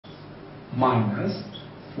minus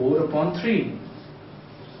 4 upon 3.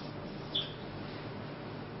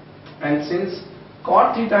 And since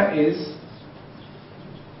cot theta is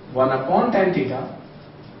 1 upon tan theta,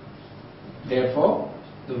 therefore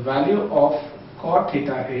the value of cot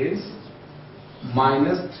theta is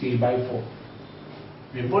minus 3 by 4.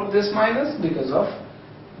 We put this minus because of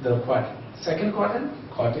the quadrant. Second quadrant,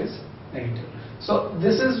 cot is negative. So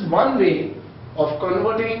this is one way of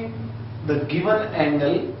converting the given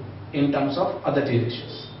angle in terms of other t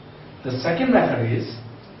ratios. The second method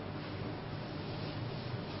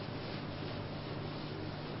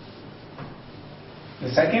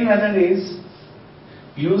is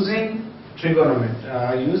using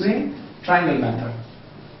trigonometry, using triangle method.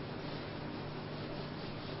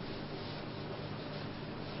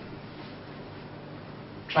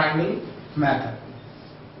 Triangle method.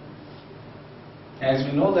 As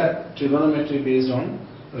we know that trigonometry based on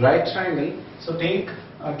right triangle, so take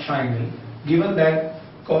a triangle given that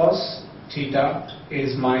cos theta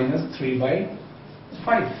is minus 3 by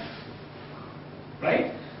 5,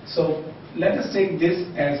 right? So let us take this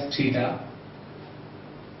as theta.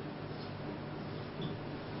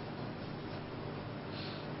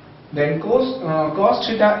 Then cos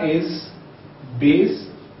theta is base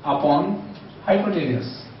upon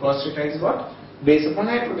hypotenuse. Cos theta is what? Base upon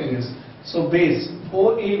hypotenuse. So base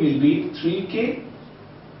OA will be 3k,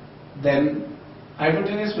 then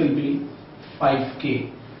hypotenuse will be 5k.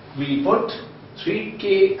 We put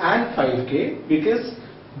 3k and 5k because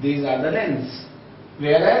these are the lengths,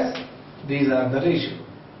 whereas these are the ratio.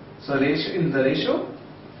 So in the ratio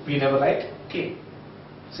we never write k.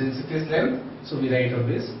 Since it is length, so we write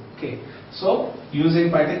always k. So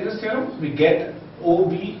using Pythagoras theorem we get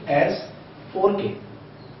OB as 4k.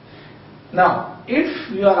 Now if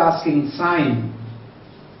you are asking sine,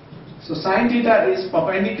 so sine theta is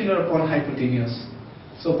perpendicular upon hypotenuse.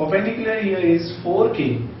 So perpendicular here is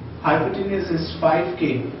 4k, hypotenuse is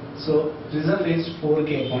 5k, so result is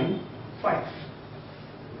 4k upon 5.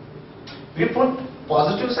 We put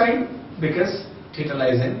positive sign because theta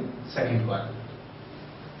lies in second quadrant.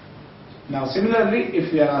 Now similarly,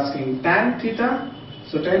 if we are asking tan theta,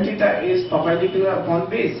 so tan theta is perpendicular upon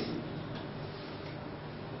base.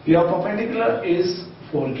 Here perpendicular is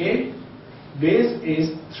 4k, base is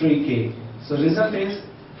 3k, so result is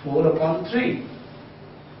 4 upon 3.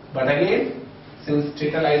 But again, since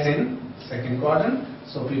theta lies in second quadrant,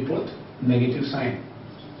 so we put negative sign.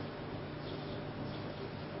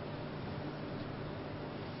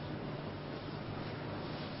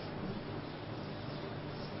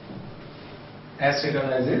 As theta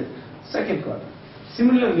lies in second quadrant.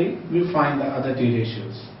 Similarly, we find the other t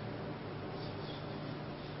ratios.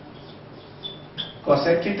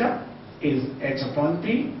 Cosec theta is h upon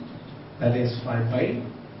p, that is 5 by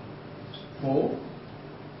 4.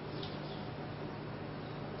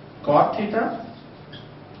 Cot theta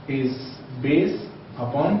is base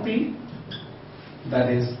upon p,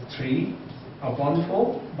 that is 3 upon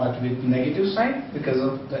 4, but with negative sign because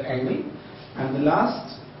of the angle. And the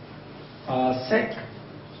last sec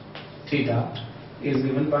theta is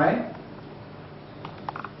given by,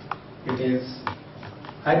 it is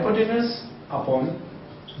hypotenuse upon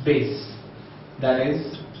base, that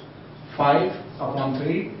is 5 upon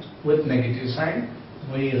 3 with negative sign.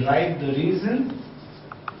 We write the reason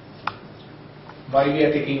why we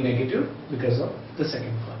are taking negative because of the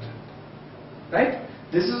second quadrant, right?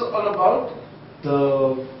 This is all about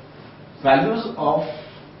the values of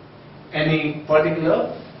any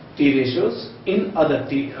particular t ratios in other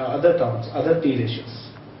t ratios,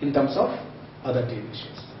 in terms of other t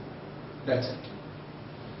ratios. That's it.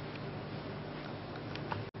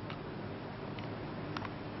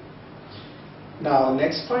 Now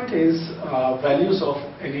next point is values of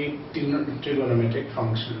any trigonometric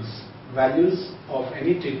functions. Values of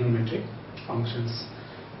any trigonometric functions.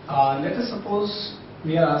 Let us suppose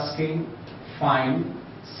we are asking find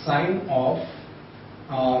sine of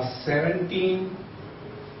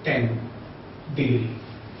 1710 degree.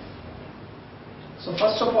 So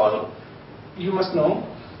first of all, you must know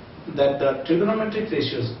that the trigonometric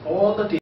ratios, all the